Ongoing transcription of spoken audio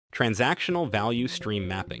Transactional Value Stream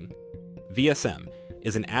Mapping, VSM,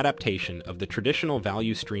 is an adaptation of the traditional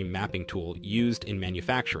value stream mapping tool used in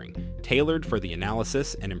manufacturing, tailored for the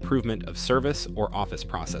analysis and improvement of service or office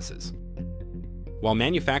processes. While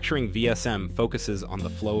manufacturing VSM focuses on the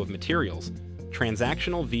flow of materials,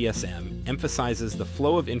 transactional VSM emphasizes the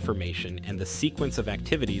flow of information and the sequence of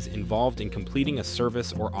activities involved in completing a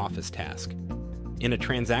service or office task. In a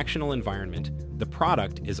transactional environment, the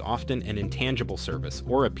product is often an intangible service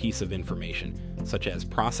or a piece of information, such as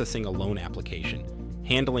processing a loan application,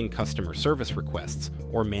 handling customer service requests,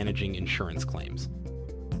 or managing insurance claims.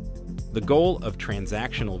 The goal of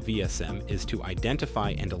transactional VSM is to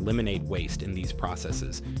identify and eliminate waste in these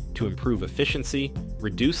processes to improve efficiency,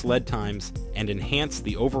 reduce lead times, and enhance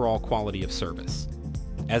the overall quality of service.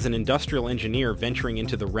 As an industrial engineer venturing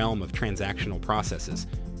into the realm of transactional processes,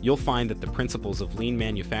 you'll find that the principles of lean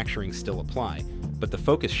manufacturing still apply, but the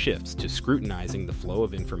focus shifts to scrutinizing the flow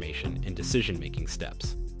of information and decision-making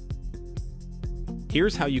steps.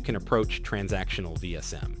 Here's how you can approach transactional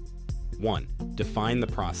VSM. 1. Define the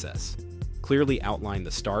process. Clearly outline the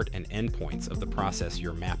start and end points of the process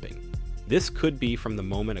you're mapping. This could be from the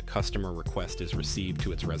moment a customer request is received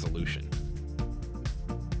to its resolution.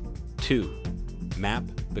 2. Map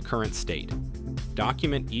the current state.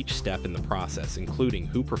 Document each step in the process, including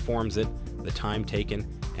who performs it, the time taken,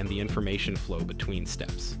 and the information flow between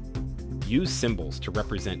steps. Use symbols to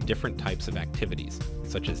represent different types of activities,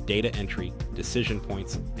 such as data entry, decision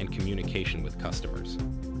points, and communication with customers.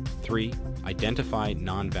 3. Identify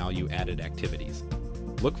non-value-added activities.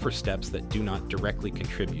 Look for steps that do not directly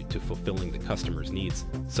contribute to fulfilling the customer's needs,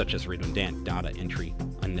 such as redundant data entry,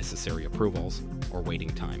 unnecessary approvals, or waiting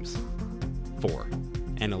times. 4.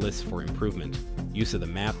 Analysis for improvement. Use of the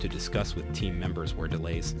map to discuss with team members where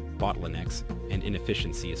delays, bottlenecks, and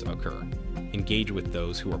inefficiencies occur. Engage with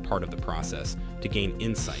those who are part of the process to gain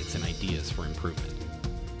insights and ideas for improvement.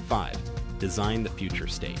 5. Design the future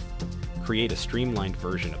state. Create a streamlined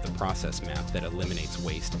version of the process map that eliminates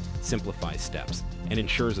waste, simplifies steps, and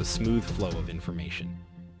ensures a smooth flow of information.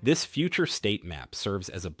 This future state map serves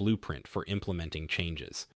as a blueprint for implementing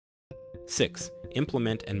changes. 6.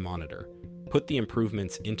 Implement and monitor. Put the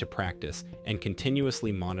improvements into practice and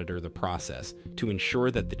continuously monitor the process to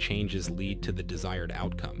ensure that the changes lead to the desired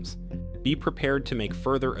outcomes. Be prepared to make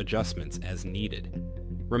further adjustments as needed.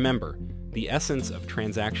 Remember, the essence of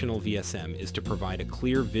transactional VSM is to provide a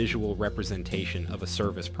clear visual representation of a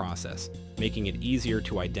service process, making it easier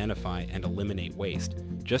to identify and eliminate waste,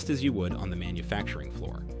 just as you would on the manufacturing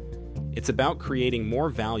floor. It's about creating more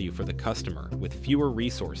value for the customer with fewer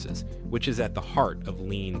resources, which is at the heart of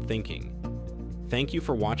lean thinking. Thank you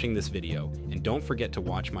for watching this video, and don't forget to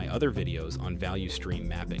watch my other videos on value stream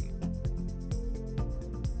mapping.